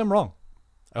again, hopefully I'm wrong.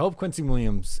 I hope Quincy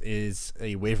Williams is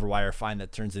a waiver wire find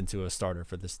that turns into a starter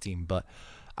for this team. But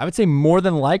I would say more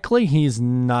than likely he's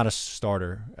not a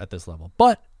starter at this level.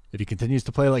 But if he continues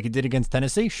to play like he did against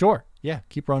Tennessee, sure. Yeah,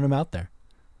 keep running him out there.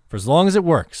 For as long as it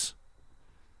works.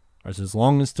 Or as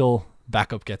long as till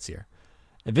backup gets here.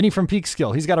 And Vinny from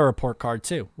Peekskill, he's got a report card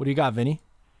too. What do you got, Vinny?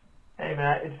 Hey,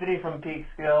 Matt. It's Vinny from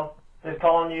Peekskill. Just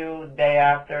calling you day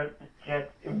after the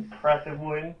Jets' impressive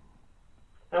win.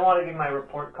 I want to give my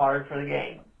report card for the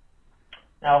game.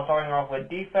 Now, starting off with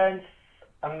defense,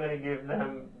 I'm going to give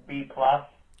them B+.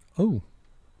 Oh.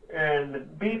 And the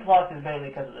B+ is mainly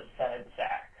because of the 7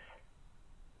 sacks.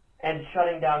 And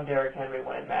shutting down Derrick Henry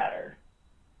when it mattered.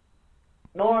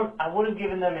 Norm, I would have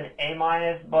given them an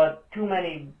A-, but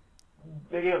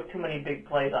they gave up too many big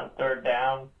plays on 3rd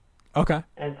down. Okay.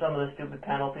 And some of the stupid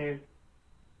penalties.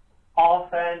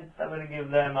 Offense, I'm going to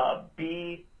give them a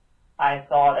B. I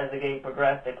thought as the game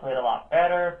progressed, they played a lot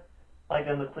better. Like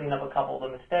them to clean up a couple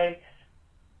of the mistakes.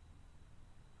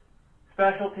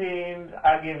 Special teams,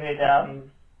 I give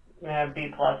it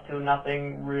B plus too.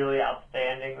 Nothing really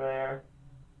outstanding there.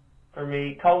 For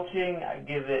me, coaching, I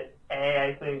give it A.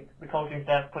 I think the coaching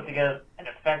staff put together an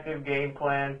effective game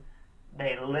plan.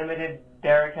 They limited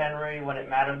Derrick Henry when it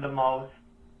mattered the most,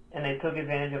 and they took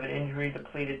advantage of an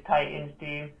injury-depleted Titans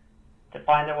team to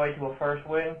find their way to a first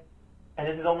win. And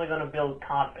this is only going to build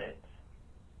confidence.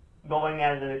 Going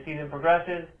as the season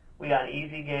progresses, we got an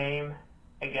easy game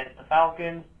against the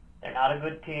Falcons. They're not a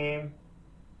good team.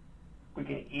 We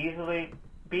can easily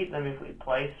beat them if we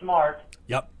play smart.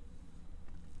 Yep.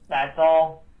 That's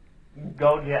all.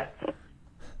 Go Jets.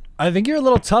 I think you're a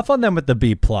little tough on them with the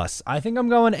B+. I think I'm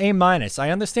going A-. I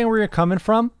understand where you're coming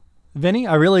from, Vinny.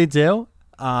 I really do.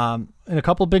 In a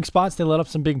couple big spots, they let up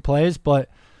some big plays, but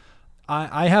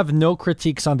I have no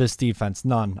critiques on this defense.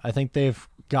 None. I think they've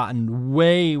gotten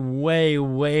way, way,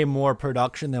 way more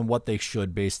production than what they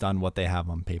should based on what they have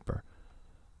on paper.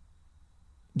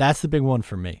 That's the big one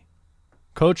for me.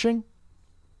 Coaching,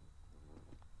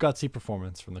 gutsy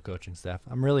performance from the coaching staff.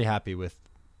 I'm really happy with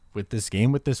this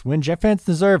game, with this win. Jet fans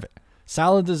deserve it.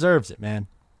 Saleh deserves it, man.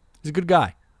 He's a good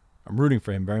guy. I'm rooting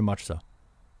for him very much so.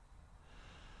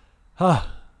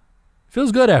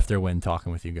 Feels good after a win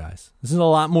talking with you guys. This is a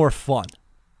lot more fun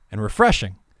and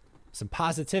refreshing. Some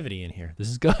positivity in here. This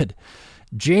is good.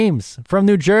 James from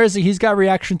New Jersey, he's got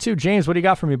reaction too. James, what do you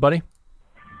got for me, buddy?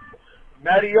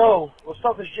 Matty O, what's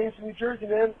up? It's James from New Jersey,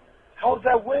 man. How was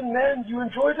that win, man? You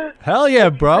enjoyed it? Hell yeah,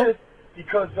 bro.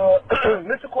 Because I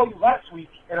meant to call you last week,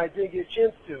 and I didn't get a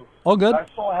chance to. Oh, good. I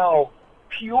saw how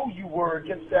PO you were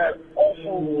against that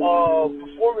awful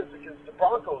performance against the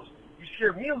Broncos. You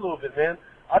scared me a little bit, man.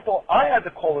 I thought I had to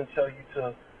call and tell you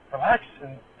to relax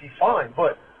and be fine,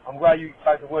 but I'm glad you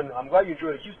tried to win. I'm glad you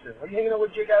enjoyed Houston. Are you hanging out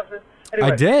with Jake Asman?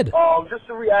 Anyway, I did. Just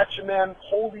a reaction, man.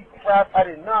 Holy crap. I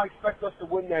did not expect us to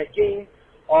win that game.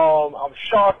 I'm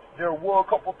shocked. There were a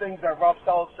couple things that Rob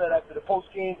Saleh said after the post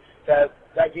game that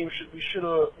game we should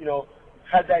have,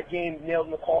 had that game nailed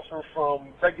in the coffin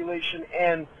from regulation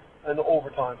and in the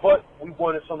overtime. But we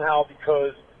won it somehow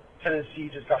because Tennessee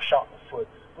just got shot in the foot.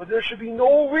 But there should be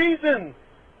no reason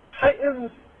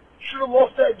Titans should have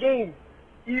lost that game.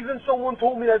 Even someone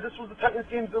told me that this was the Titans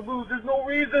game to lose. There's no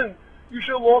reason you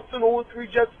should have lost an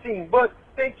 0-3 Jets team. But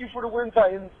thank you for the win,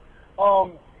 Titans.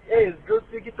 Hey, it's good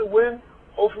to get the win.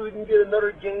 Hopefully we can get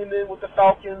another game in with the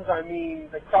Falcons. I mean,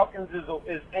 the Falcons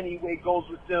is any way goes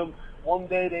with them. One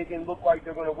day they can look like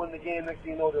they're going to win the game. Next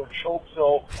thing you know, they'll choke.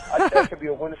 So I think that could be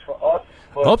a win for us.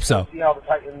 But hope so. We'll see how the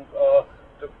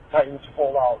Titans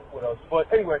fall out with us.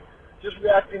 But anyway, just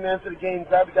reacting, man, to the game.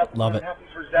 Glad we got the win. Happy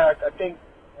for Zach. I think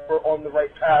we're on the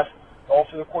right path. The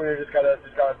offensive coordinator just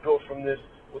gotta build from this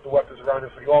with the weapons around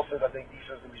him for the offense. I think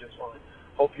defense will be just fine.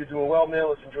 Hope you're doing well, man.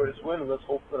 Let's enjoy this win, and let's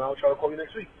hope. And I'll try to call you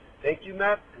next week. Thank you,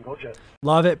 Matt, and go Jets.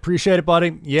 Love it. Appreciate it,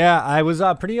 buddy. Yeah, I was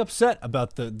pretty upset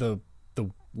about the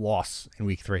loss in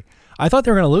week 3. I thought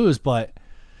they were going to lose, but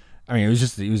I mean, it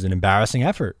was an embarrassing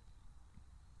effort.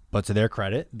 But to their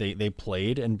credit, they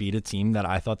played and beat a team that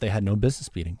I thought they had no business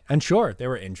beating. And sure, there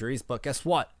were injuries, but guess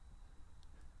what?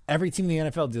 Every team in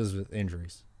the NFL deals with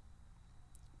injuries.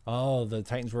 Oh, the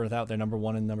Titans were without their number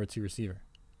 1 and number 2 receiver.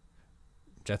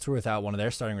 Jets were without one of their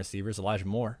starting receivers, Elijah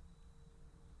Moore.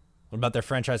 What about their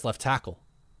franchise left tackle?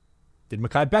 Did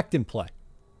Mekhi Becton play?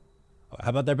 How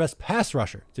about their best pass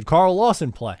rusher? Did Carl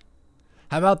Lawson play?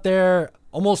 How about their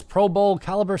almost Pro Bowl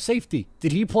caliber safety?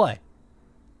 Did he play?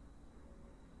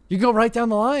 You go right down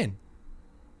the line.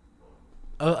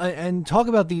 And talk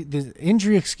about the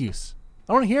injury excuse.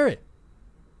 I don't hear it.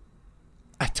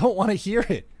 I don't want to hear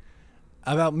it.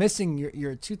 About missing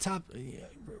your 2 top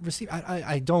receivers.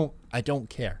 I don't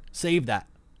care. Save that.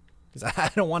 Because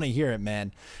I don't want to hear it,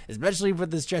 man. Especially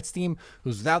with this Jets team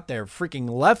who's without their freaking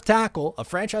left tackle, a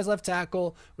franchise left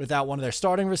tackle, without one of their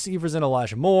starting receivers in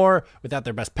Elijah Moore, without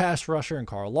their best pass rusher in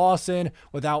Carl Lawson,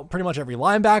 without pretty much every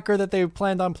linebacker that they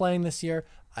planned on playing this year.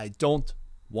 I don't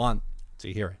want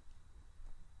to hear it.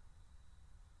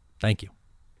 Thank you.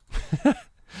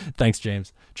 Thanks,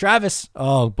 James. Travis.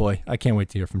 Oh, boy. I can't wait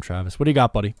to hear from Travis. What do you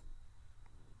got, buddy?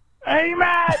 Hey,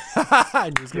 Matt!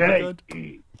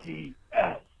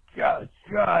 J-E-T-S.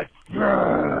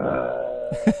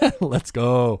 Let's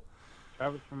go.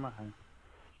 Travis from mine.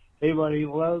 Hey, buddy.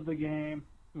 Love the game.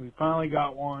 We finally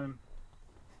got one.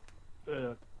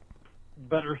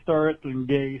 Better start than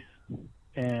Gase.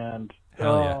 And,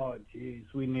 jeez,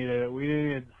 we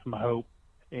needed some hope.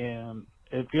 And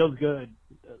it feels good.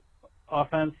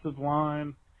 Offensive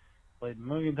line played a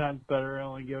million times better,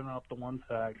 only giving up the 1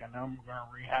 sack. I know I'm going to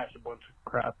rehash a bunch of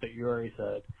crap that you already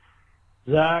said.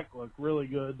 Zach looked really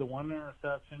good. The 1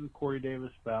 interception, Corey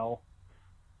Davis fell.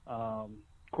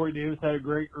 Corey Davis had a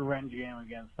great revenge game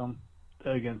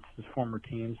against his former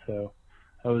team, so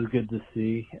that was good to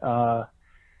see.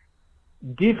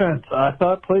 Defense, I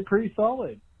thought, played pretty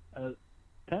solid.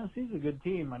 Tennessee's a good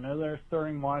team. I know their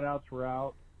starting wideouts were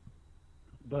out,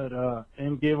 but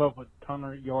and gave up a ton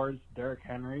of yards to Derrick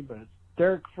Henry, but it's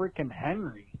Derrick freaking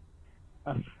Henry.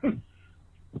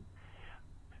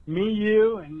 Me,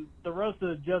 you, and the rest of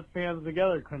the Jets fans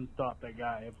together couldn't stop that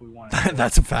guy if we wanted to.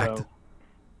 That's a fact. So,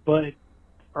 but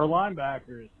our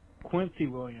linebackers, Quincy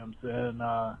Williams and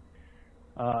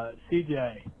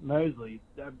C.J. Mosley,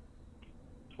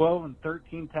 12 and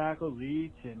 13 tackles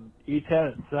each, and each had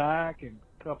a sack and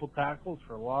a couple tackles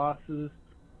for losses.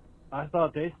 I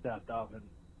thought they stepped up and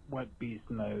went beast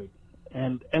mode.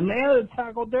 And they had to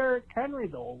tackle Derrick Henry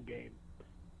the whole game.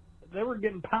 They were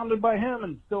getting pounded by him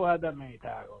and still had that many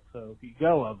tackles. So you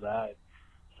gotta love that.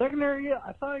 Secondary,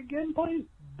 I thought again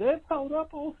they've held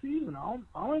up all season.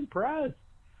 I'm impressed.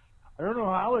 I don't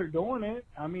know how they're doing it.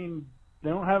 I mean, they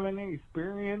don't have any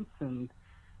experience, and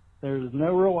there's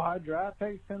no real high draft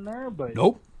picks in there. But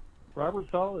nope. Robert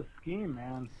saw the scheme,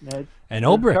 man. And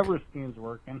Ulbrich. Cover scheme's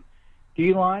working.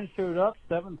 D-line showed up,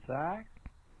 7 sacks.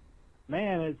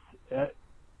 Man,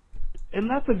 and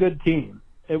that's a good team.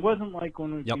 It wasn't like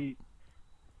when we beat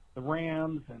the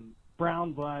Rams and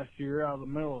Browns last year out of the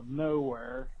middle of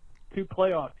nowhere. 2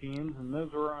 playoff teams, and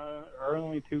those were our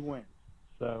only 2 wins.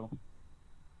 So,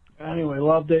 anyway,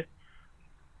 loved it.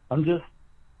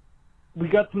 We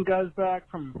got some guys back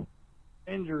from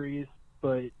injuries,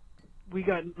 but we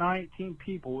got 19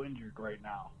 people injured right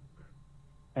now.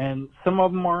 And some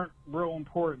of them aren't real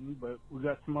important, but we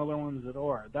got some other ones that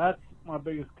are. That's my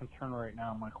biggest concern right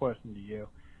now, my question to you.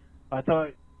 I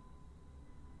thought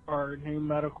our new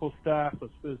medical staff was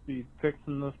supposed to be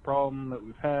fixing this problem that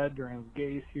we've had during the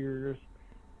Gase years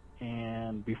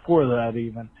and before that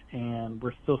even, and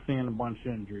we're still seeing a bunch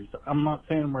of injuries. I'm not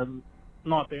saying we're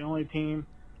not the only team.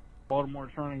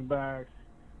 Baltimore's running backs.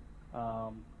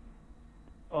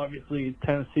 Obviously,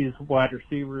 Tennessee's wide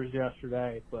receivers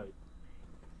yesterday, but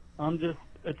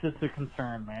it's just a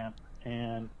concern, man.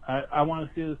 And I want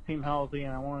to see this team healthy,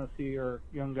 and I want to see our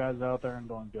young guys out there and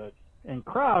doing good. And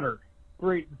Crowder,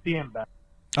 great to see him back.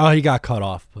 Oh, he got cut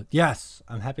off. But yes,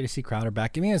 I'm happy to see Crowder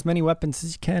back. Give me as many weapons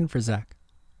as you can for Zach.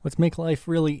 Let's make life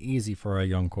really easy for a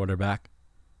young quarterback.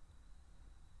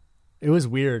 It was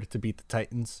weird to beat the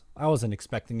Titans. I wasn't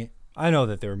expecting it. I know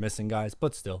that they were missing guys,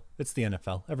 but still, it's the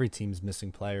NFL. Every team's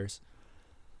missing players.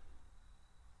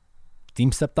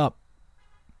 Team stepped up.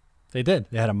 They did.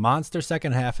 They had a monster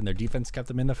second half, and their defense kept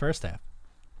them in the first half.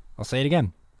 I'll say it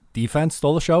again. Defense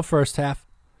stole the show first half.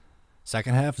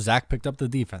 Second half, Zach picked up the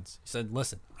defense. He said,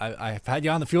 listen, I've had you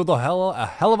on the field a hell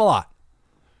of a lot.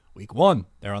 Week 1,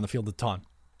 they were on the field a ton.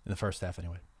 In the first half,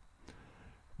 anyway.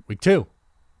 Week 2,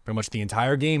 pretty much the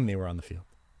entire game they were on the field.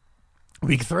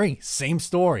 Week 3, same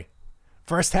story.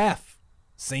 First half,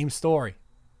 same story.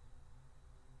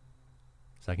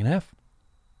 Second half,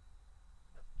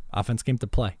 offense came to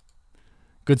play.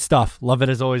 Good stuff. Love it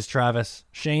as always, Travis.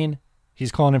 Shane,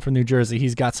 he's calling in from New Jersey.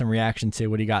 He's got some reaction to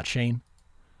what he got. Shane?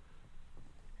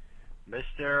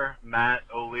 Mr. Matt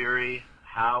O'Leary,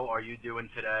 how are you doing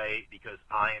today? Because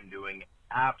I am doing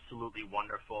absolutely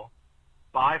wonderful.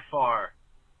 By far,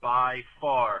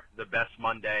 the best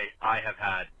Monday I have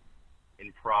had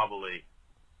in probably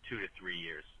 2 to 3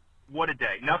 years. What a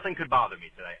day. Nothing could bother me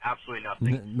today. Absolutely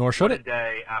nothing. Nor should it. it. What a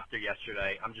day after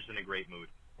yesterday. I'm just in a great mood.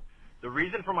 The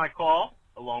reason for my call,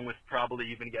 along with probably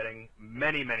you've been getting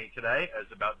many, many today,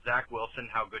 is about Zach Wilson,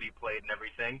 how good he played and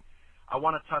everything. I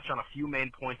want to touch on a few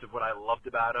main points of what I loved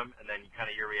about him, and then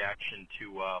kind of your reaction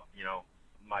to,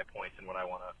 my points and what I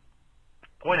want to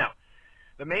point out.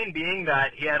 The main being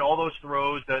that he had all those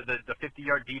throws, the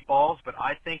 50-yard deep balls, but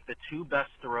I think the 2 best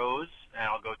throws, and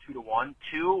I'll go 2 to 1.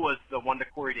 2 was the one to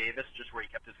Corey Davis, just where he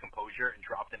kept his composure and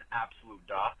dropped an absolute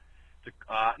dot.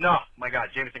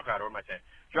 Jamison Crowder, what am I saying?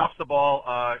 Drops the ball,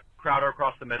 Crowder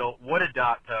across the middle. What a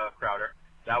dot to Crowder.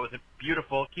 That was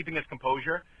beautiful, keeping his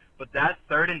composure. But that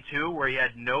 3rd and 2, where he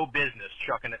had no business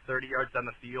chucking it 30 yards down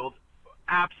the field,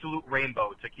 absolute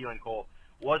rainbow to Keelan Cole.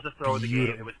 Was the throw of the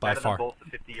game. It was better than both the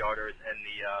 50-yarders and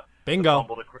the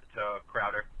fumble to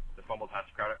Crowder, the fumble pass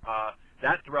to Crowder.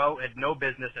 That throw had no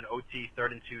business in OT,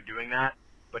 3rd and 2, doing that.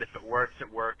 But if it works,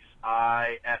 it works.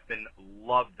 I effing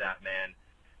loved that, man.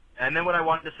 And then what I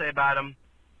wanted to say about him,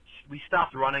 we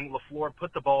stopped running. LaFleur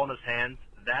put the ball in his hands.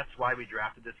 That's why we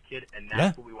drafted this kid, and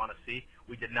that's what we want to see.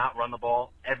 We did not run the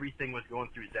ball. Everything was going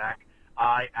through Zach.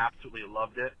 I absolutely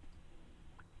loved it.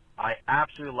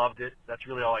 That's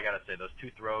really all I got to say. Those 2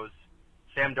 throws.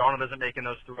 Sam Darnold isn't making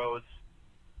those throws.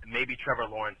 Maybe Trevor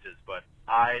Lawrence is, but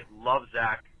I love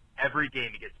Zach, every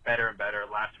game he gets better and better.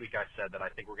 Last week I said that I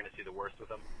think we're going to see the worst with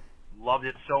him. Loved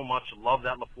it so much. Love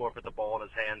that LaFleur put the ball in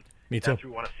his hands. Me too. That's what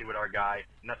we want to see with our guy,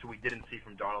 and that's what we didn't see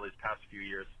from Darnold these past few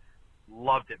years.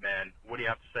 Loved it, man. What do you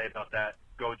have to say about that?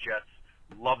 Go Jets.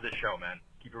 Love the show, man.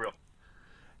 Keep it real.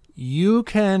 You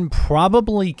can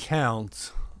probably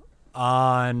count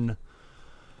on,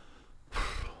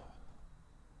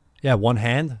 one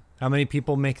hand how many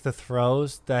people make the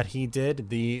throws that he did,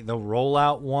 the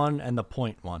rollout one and the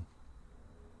point one.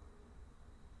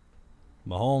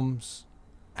 Mahomes,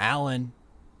 Allen,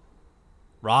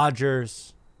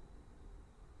 Rodgers.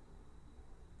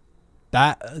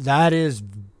 That is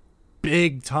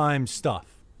big time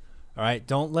stuff. All right,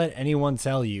 don't let anyone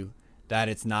tell you that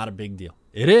it's not a big deal.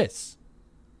 It is.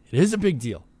 It is a big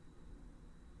deal.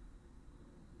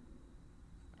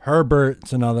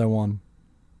 Herbert's another one.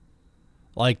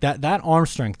 Like that arm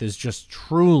strength is just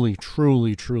truly,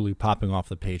 truly, truly popping off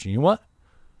the page. And you know what?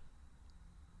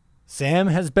 Sam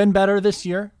has been better this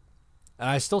year. And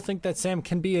I still think that Sam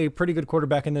can be a pretty good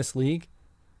quarterback in this league.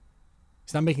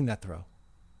 He's not making that throw.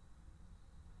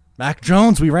 Mac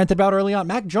Jones, we ranted about early on.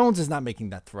 Mac Jones is not making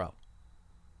that throw.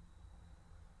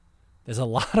 There's a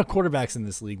lot of quarterbacks in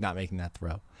this league not making that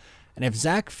throw. And if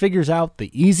Zach figures out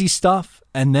the easy stuff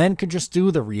and then could just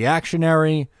do the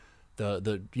reactionary,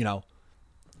 the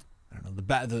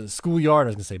schoolyard, I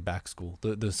was going to say back school,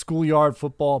 the schoolyard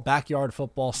football, backyard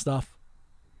football stuff,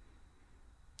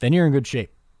 then you're in good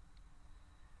shape.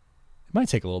 It might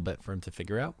take a little bit for him to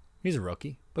figure out. He's a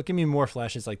rookie, but give me more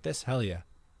flashes like this. Hell yeah.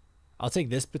 I'll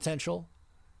take this potential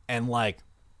and like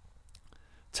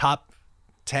top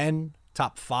 10,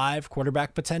 top 5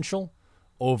 quarterback potential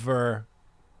over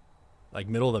like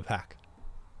middle of the pack.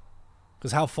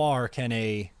 Because how far can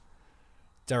a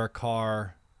Derek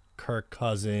Carr, Kirk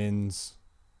Cousins,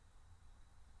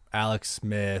 Alex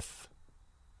Smith,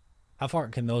 how far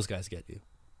can those guys get you?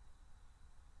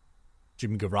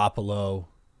 Jimmy Garoppolo,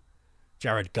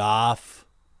 Jared Goff,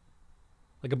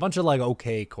 like a bunch of like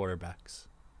okay quarterbacks.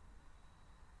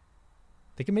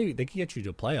 They can get you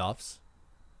to playoffs.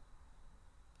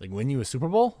 Like win you a Super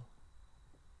Bowl?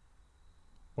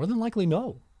 More than likely,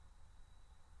 no.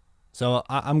 So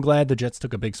I'm glad the Jets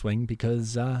took a big swing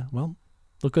because, look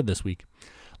good this week.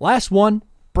 Last one,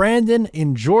 Brandon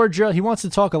in Georgia. He wants to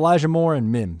talk Elijah Moore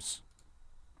and Mims.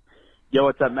 Yo,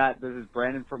 what's up, Matt? This is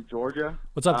Brandon from Georgia.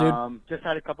 What's up, dude? Just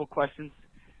had a couple questions.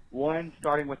 One,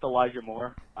 starting with Elijah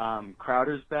Moore.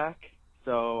 Crowder's back,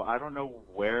 so I don't know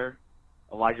where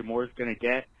Elijah Moore is going to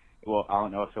get. Well, I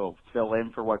don't know if he'll fill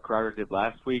in for what Crowder did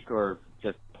last week or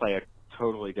just play a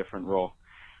totally different role.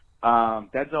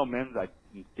 Denzel Mims, I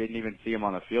didn't even see him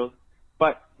on the field,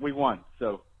 but we won,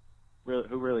 so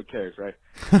who really cares, right?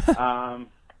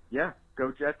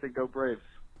 Go Jets and go Braves.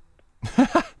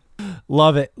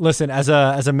 Love it. Listen, as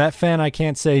a Met fan, I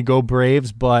can't say go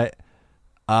Braves, but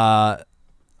I'll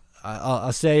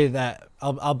say that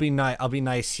I'll be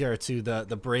nice here to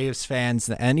the Braves fans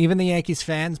and even the Yankees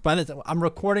fans. By the time I'm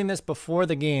recording this before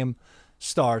the game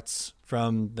starts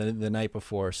from the night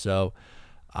before, so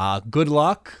good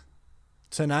luck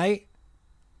tonight.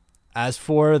 As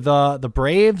for the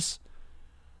Braves,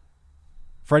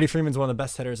 Freddie Freeman's one of the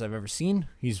best hitters I've ever seen.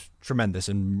 He's tremendous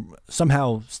and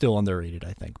somehow still underrated,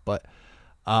 I think. But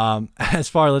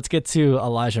let's get to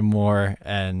Elijah Moore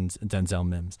and Denzel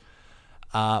Mims.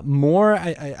 Moore,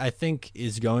 I think,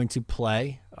 is going to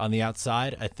play on the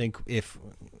outside. I think if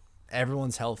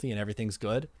everyone's healthy and everything's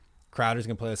good, Crowder's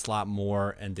going to play the slot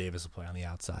more, and Davis will play on the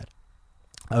outside.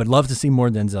 I would love to see more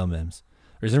Denzel Mims.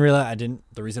 The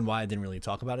reason why I didn't really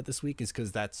talk about it this week is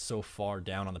because that's so far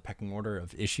down on the pecking order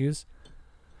of issues.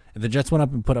 If the Jets went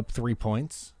up and put up 3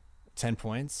 points, 10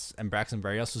 points, and Braxton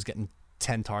Berrios was getting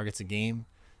 10 targets a game,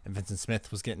 and Vincent Smith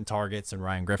was getting targets, and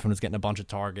Ryan Griffin was getting a bunch of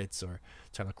targets, or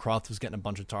Tyler Croft was getting a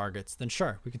bunch of targets, then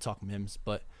sure, we could talk Mims.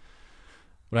 But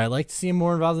would I like to see him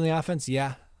more involved in the offense?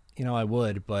 Yeah, I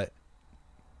would, but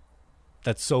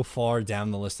that's so far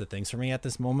down the list of things for me at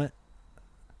this moment,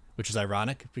 which is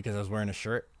ironic because I was wearing a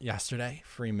shirt yesterday,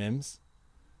 free Mims.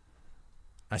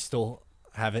 I still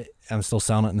have it. I'm still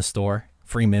selling it in the store.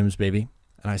 Free Mims, baby.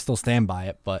 And I still stand by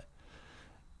it, but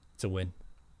it's a win.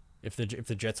 If the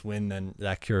Jets win, then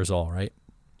that cures all, right?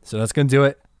 So that's going to do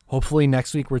it. Hopefully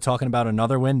next week we're talking about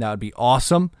another win. That would be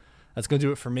awesome. That's going to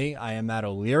do it for me. I am Matt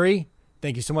O'Leary.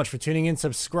 Thank you so much for tuning in.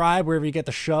 Subscribe wherever you get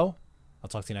the show. I'll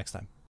talk to you next time.